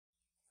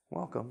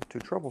Welcome to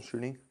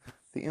troubleshooting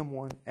the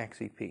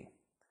M1XEP.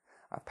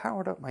 I've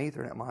powered up my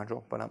Ethernet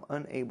module, but I'm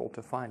unable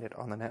to find it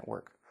on the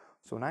network.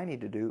 So what I need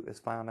to do is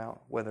find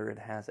out whether it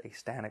has a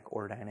static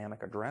or a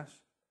dynamic address.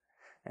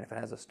 And if it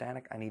has a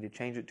static, I need to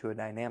change it to a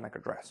dynamic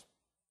address,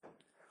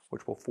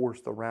 which will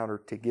force the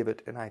router to give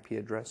it an IP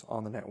address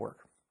on the network.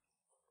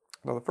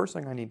 Now the first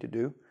thing I need to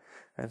do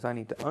is I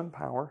need to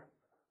unpower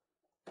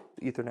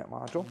the Ethernet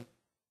module.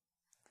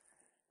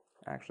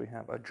 I actually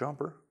have a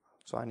jumper,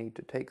 so I need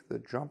to take the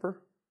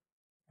jumper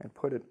and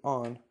put it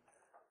on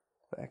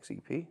the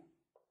XEP.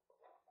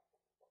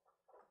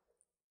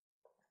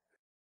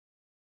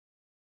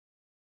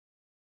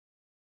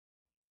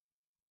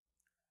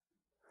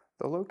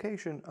 The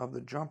location of the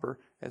jumper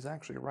is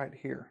actually right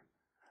here,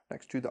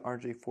 next to the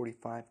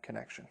RJ45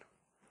 connection.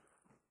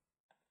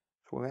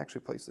 So we'll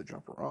actually place the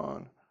jumper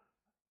on.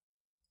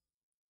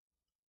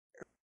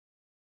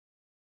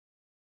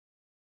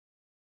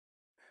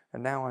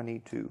 And now I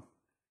need to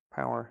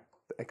power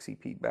the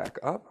XEP back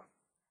up.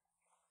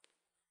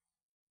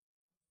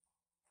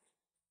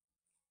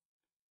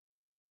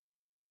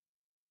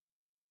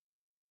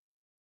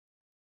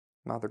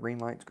 Now the green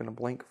light's going to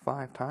blink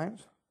 5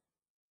 times.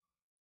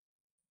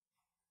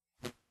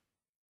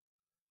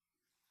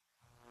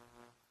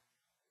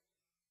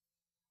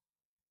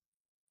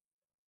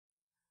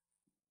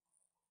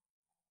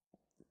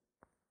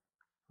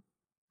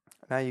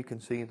 Now you can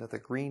see that the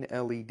green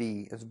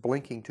LED is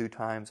blinking 2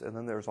 times and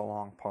then there's a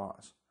long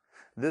pause.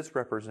 This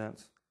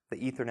represents the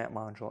Ethernet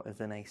module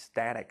is in a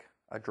static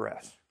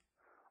address.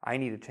 I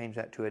need to change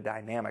that to a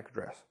dynamic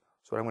address.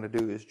 So what I'm going to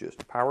do is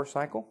just power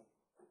cycle.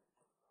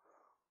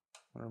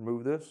 I'm going to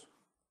remove this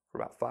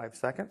for about 5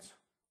 seconds.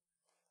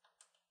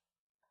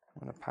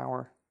 I'm going to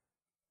power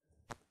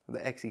the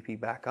XEP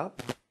back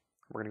up.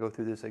 We're going to go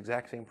through this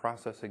exact same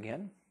process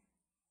again.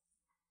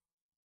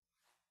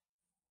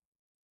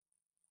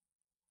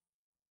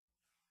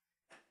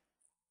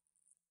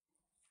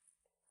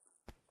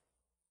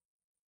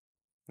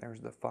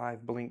 There's the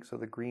 5 blinks of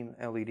the green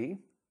LED.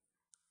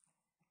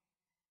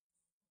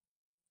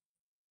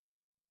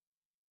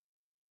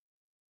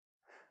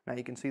 Now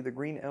you can see the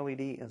green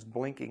LED is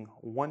blinking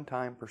 1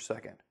 time per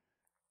second,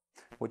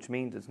 which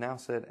means it's now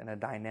set in a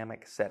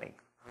dynamic setting.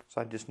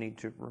 So I just need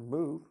to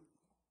remove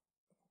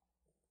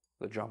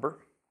the jumper.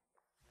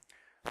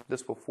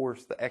 This will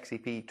force the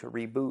XEP to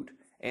reboot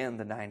in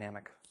the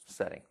dynamic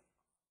setting.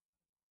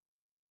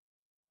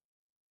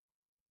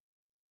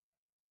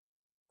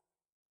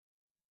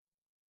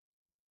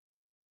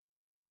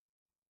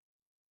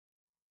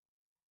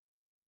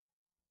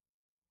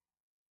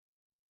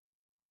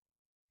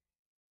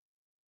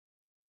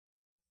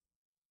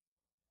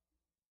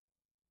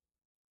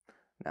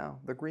 Now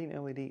the green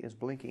LED is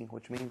blinking,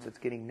 which means it's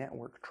getting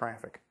network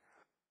traffic.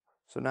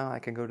 So now I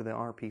can go to the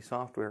RP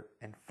software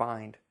and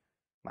find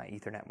my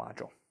Ethernet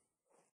module.